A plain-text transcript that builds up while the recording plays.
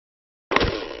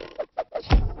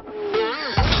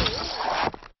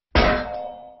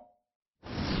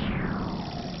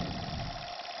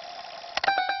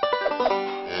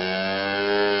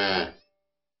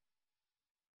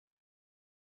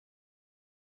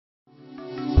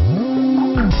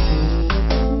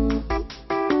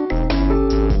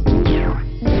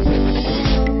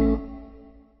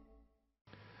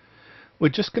We're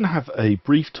just going to have a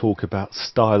brief talk about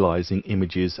stylizing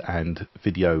images and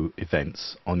video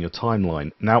events on your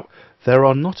timeline. Now, there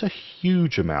are not a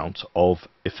huge amount of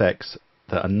effects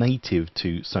that are native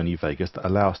to Sony Vegas that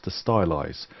allow us to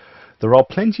stylize. There are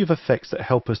plenty of effects that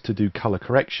help us to do color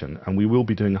correction, and we will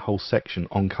be doing a whole section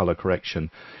on color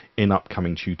correction in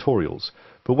upcoming tutorials.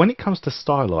 But when it comes to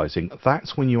stylizing,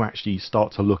 that's when you actually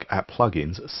start to look at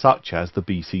plugins such as the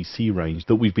BCC range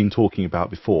that we've been talking about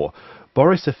before.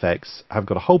 Boris Effects have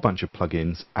got a whole bunch of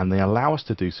plugins, and they allow us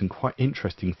to do some quite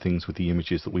interesting things with the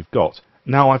images that we've got.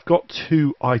 Now, I've got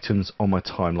two items on my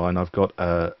timeline. I've got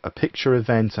a picture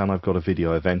event and I've got a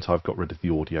video event. I've got rid of the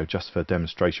audio just for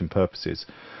demonstration purposes.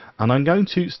 And I'm going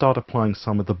to start applying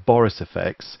some of the Boris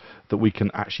effects that we can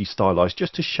actually stylize,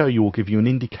 just to show you or give you an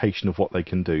indication of what they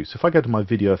can do. So if I go to my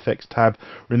video effects tab,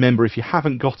 remember, if you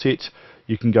haven't got it,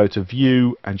 you can go to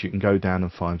view and you can go down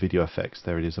and find video effects.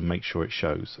 There it is, and make sure it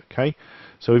shows. Okay,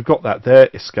 so we've got that there.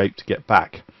 Escape to get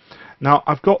back. Now,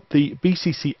 I've got the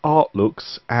BCC art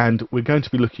looks, and we're going to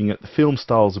be looking at the film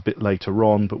styles a bit later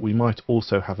on, but we might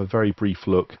also have a very brief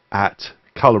look at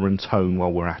color and tone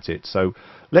while we're at it. So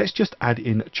let's just add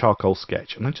in charcoal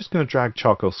sketch, and I'm just going to drag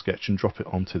charcoal sketch and drop it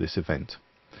onto this event.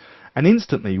 And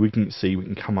instantly we can see we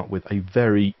can come up with a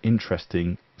very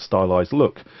interesting stylized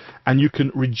look, and you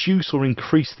can reduce or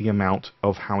increase the amount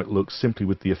of how it looks simply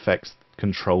with the effects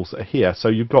controls that are here. So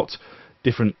you've got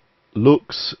different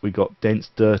looks. We've got dense,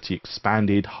 dirty,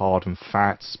 expanded, hard and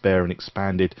fat, spare and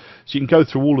expanded. So you can go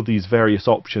through all of these various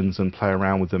options and play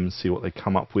around with them and see what they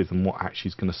come up with and what actually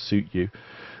is going to suit you.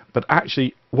 But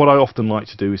actually, what I often like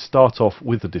to do is start off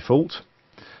with the default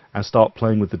and start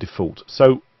playing with the default.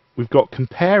 So we've got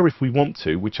compare if we want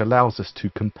to, which allows us to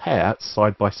compare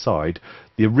side by side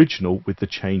the original with the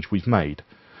change we've made.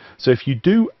 So if you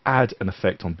do add an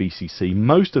effect on BCC,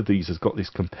 most of these has got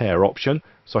this compare option,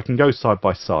 so I can go side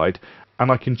by side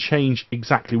and I can change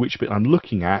exactly which bit I'm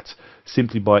looking at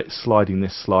simply by sliding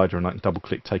this slider, and I can double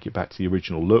click, take it back to the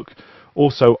original look.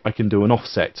 Also, I can do an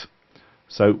offset.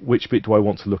 So which bit do I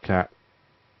want to look at,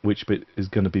 which bit is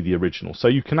going to be the original. So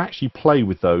you can actually play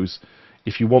with those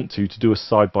if you want to do a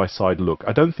side-by-side look.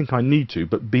 I don't think I need to,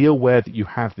 but be aware that you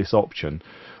have this option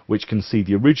which can see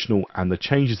the original and the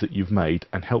changes that you've made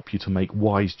and help you to make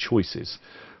wise choices.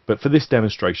 But for this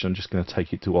demonstration, I'm just going to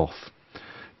take it to off.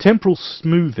 Temporal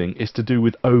smoothing is to do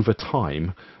with over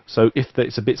time, so if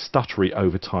it's a bit stuttery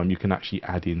over time, you can actually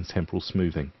add in temporal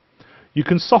smoothing. You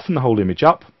can soften the whole image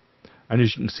up, and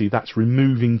as you can see, that's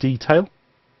removing detail.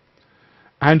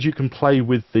 And you can play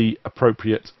with the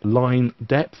appropriate line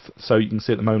depth. So you can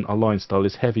see at the moment our line style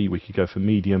is heavy. We could go for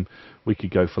medium, we could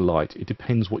go for light. It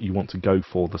depends what you want to go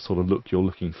for, the sort of look you're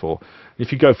looking for.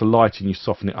 If you go for light and you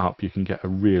soften it up, you can get a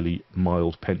really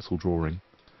mild pencil drawing.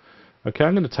 Okay,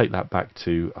 I'm going to take that back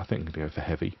to, I think I'm going to go for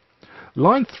heavy.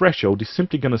 Line threshold is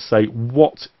simply going to say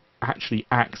what actually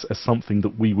acts as something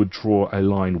that we would draw a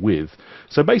line with.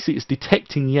 So basically it's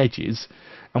detecting the edges,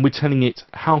 and we're telling it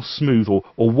how smooth or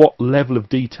what level of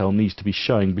detail needs to be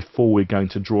showing before we're going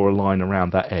to draw a line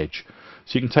around that edge.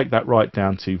 So you can take that right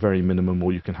down to very minimum,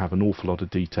 or you can have an awful lot of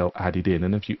detail added in,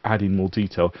 and if you add in more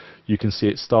detail you can see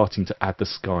it starting to add the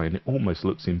sky, and it almost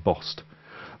looks embossed.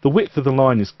 The width of the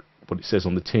line is what it says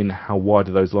on the tin, how wide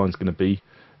are those lines going to be,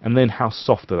 and then how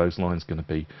soft are those lines going to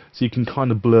be. So you can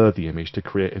kind of blur the image to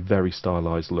create a very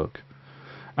stylized look.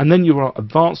 And then your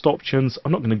advanced options,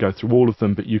 I'm not going to go through all of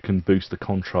them, but you can boost the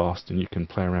contrast and you can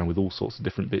play around with all sorts of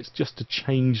different bits just to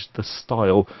change the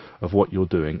style of what you're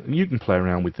doing. And you can play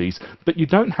around with these, but you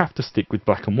don't have to stick with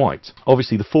black and white.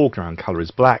 Obviously the foreground colour is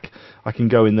black. I can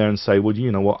go in there and say, well,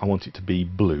 you know what, I want it to be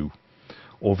blue,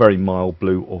 or very mild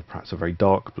blue, or perhaps a very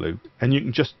dark blue. And you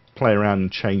can just play around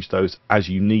and change those as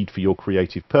you need for your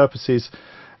creative purposes.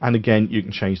 And again, you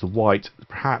can change the white.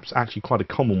 Perhaps actually quite a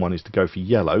common one is to go for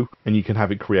yellow, and you can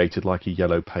have it created like a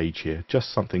yellow page here.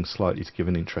 Just something slightly to give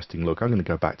an interesting look. I'm going to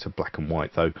go back to black and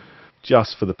white though,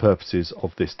 just for the purposes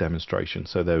of this demonstration.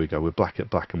 So there we go, we're back at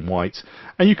black and white.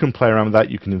 And you can play around with that,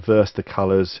 you can inverse the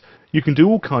colours. You can do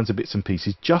all kinds of bits and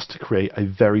pieces just to create a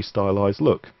very stylized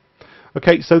look.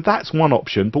 Okay, so that's one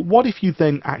option, but what if you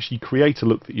then actually create a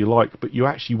look that you like, but you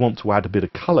actually want to add a bit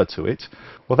of colour to it?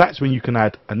 Well, that's when you can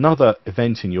add another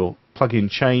event in your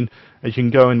plugin chain, and you can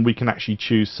go and we can actually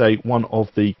choose, say, one of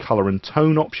the colour and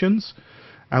tone options,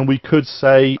 and we could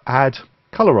say add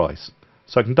colorize.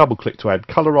 So I can double click to add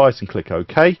colorize and click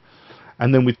OK,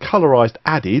 and then with colorized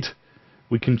added,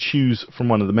 we can choose from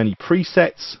one of the many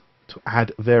presets to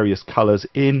add various colours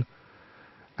in.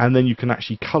 and then you can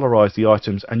actually colorize the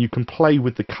items, and you can play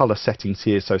with the color settings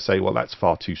here. So say, well, that's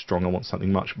far too strong, I want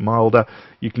something much milder.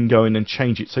 You can go in and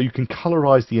change it, so you can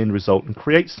colorize the end result and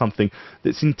create something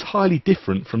that's entirely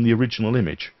different from the original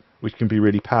image, which can be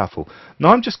really powerful. Now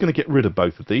I'm just going to get rid of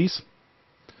both of these,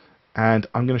 and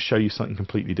I'm going to show you something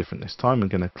completely different this time. I'm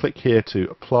going to click here to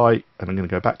apply, and I'm going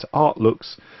to go back to Art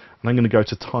Looks, and I'm going to go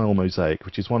to Tile Mosaic,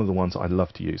 which is one of the ones I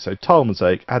love to use. So Tile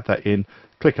Mosaic, add that in,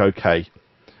 click OK,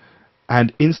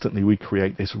 and instantly we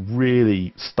create this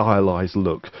really stylized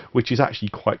look, which is actually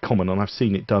quite common, and I've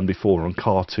seen it done before on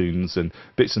cartoons and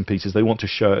bits and pieces. They want to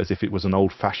show it as if it was an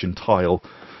old-fashioned tile,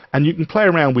 and you can play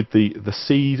around with the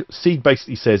seed. Seed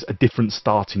basically says a different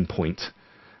starting point.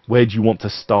 Where do you want to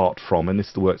start from? And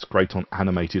this works great on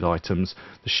animated items.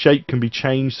 The shape can be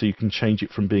changed, so you can change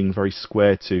it from being very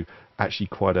square to actually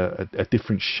quite a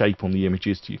different shape on the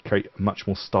images to create a much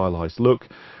more stylized look.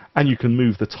 And you can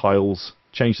move the tiles,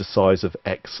 change the size of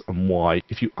X and Y.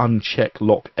 If you uncheck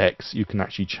lock X, you can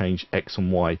actually change X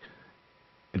and Y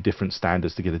in different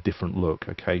standards to get a different look.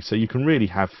 Okay, so you can really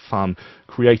have fun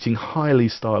creating highly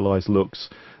stylized looks.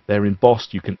 They're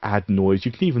embossed, you can add noise,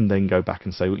 you can even then go back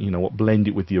and say, well, you know what, blend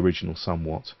it with the original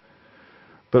somewhat.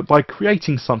 But by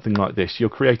creating something like this, you're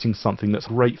creating something that's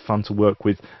great fun to work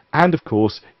with, and of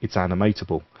course it's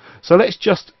animatable. So let's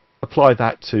just apply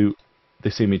that to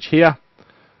this image here.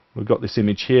 We've got this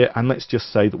image here, and let's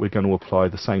just say that we're going to apply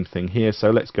the same thing here. So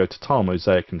let's go to Tile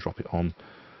Mosaic and drop it on.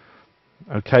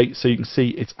 Okay, so you can see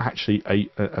it's actually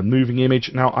a moving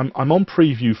image. Now I'm on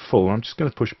preview full. I'm just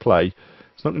going to push play.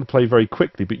 It's not going to play very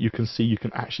quickly, but you can see you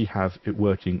can actually have it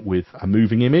working with a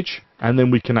moving image, and then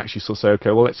we can actually sort of say,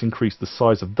 okay, well, let's increase the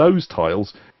size of those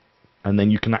tiles, and then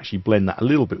you can actually blend that a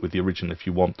little bit with the original if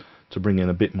you want to bring in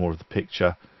a bit more of the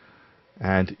picture,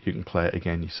 and you can play it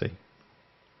again, you see.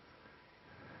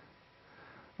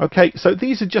 Okay, so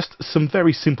these are just some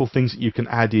very simple things that you can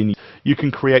add in. You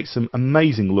can create some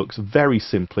amazing looks very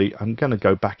simply. I'm going to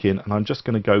go back in, and I'm just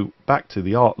going to go back to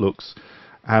the Art Looks,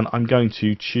 and I'm going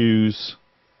to choose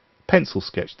Pencil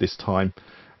Sketch this time.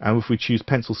 And if we choose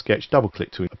Pencil Sketch, double click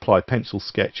to apply Pencil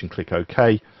Sketch and click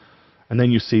OK, and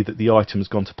then you see that the item has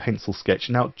gone to Pencil Sketch.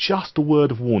 Now, just a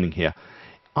word of warning here.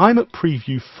 I'm at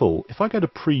preview full. If I go to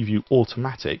preview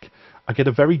automatic, I get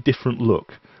a very different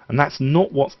look, and that's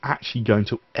not what's actually going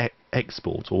to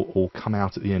export or come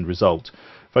out at the end result.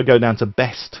 If I go down to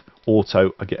best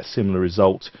auto, I get a similar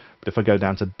result, but if I go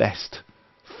down to best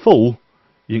full,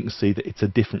 you can see that it's a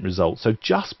different result. So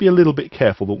just be a little bit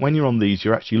careful that when you're on these,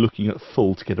 you're actually looking at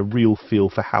full to get a real feel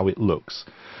for how it looks.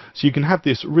 So you can have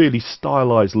this really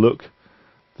stylized look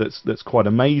that's quite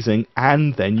amazing,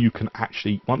 and then you can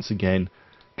actually once again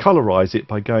colorize it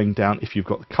by going down. If you've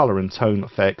got the color and tone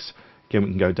effects, again we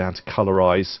can go down to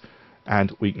colorize,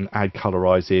 and we can add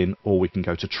colorize in, or we can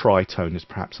go to tritone is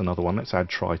perhaps another one. Let's add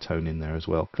tritone in there as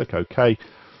well. Click OK.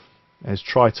 There's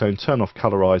tritone, turn off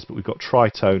colorize, but we've got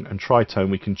tritone, and tritone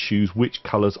we can choose which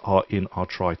colors are in our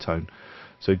tritone.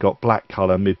 So we've got black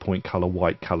color, midpoint color,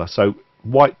 white color. So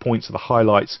white points are the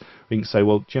highlights. We can say,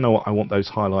 well, do you know what, I want those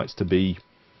highlights to be,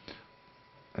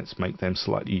 let's make them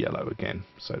slightly yellow again.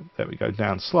 So there we go,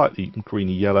 down slightly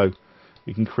greeny yellow.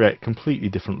 We can create a completely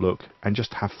different look and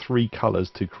just have 3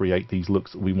 colors to create these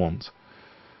looks that we want.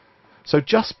 So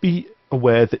just be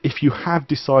aware that if you have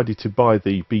decided to buy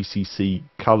the BCC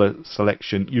color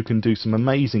selection, you can do some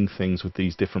amazing things with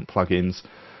these different plugins.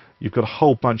 You've got a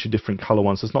whole bunch of different color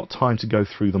ones. There's not time to go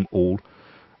through them all.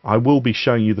 I will be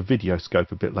showing you the video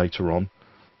scope a bit later on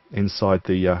inside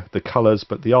the colors,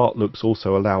 but the Art Looks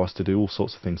also allow us to do all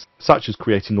sorts of things, such as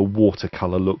creating a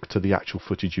watercolor look to the actual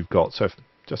footage you've got. So if,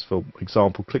 just for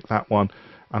example, click that one,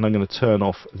 and I'm going to turn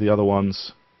off the other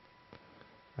ones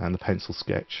and the Pencil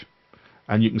Sketch.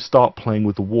 And you can start playing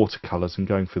with the watercolors and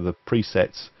going through the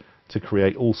presets to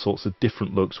create all sorts of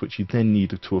different looks, which you then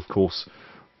need to, of course,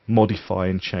 modify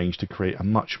and change to create a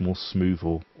much more smooth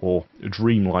or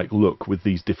dreamlike look with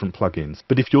these different plugins.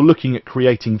 But if you're looking at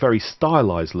creating very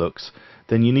stylized looks,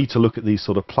 then you need to look at these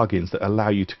sort of plugins that allow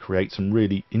you to create some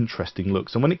really interesting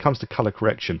looks. And when it comes to color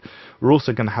correction, we're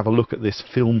also going to have a look at this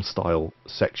film style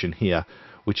section here,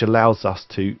 which allows us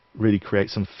to really create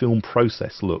some film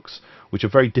process looks, which are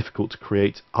very difficult to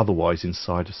create otherwise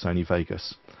inside of Sony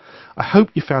Vegas. I hope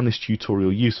you found this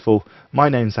tutorial useful. My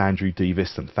name's Andrew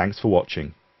Davis, and thanks for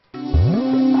watching.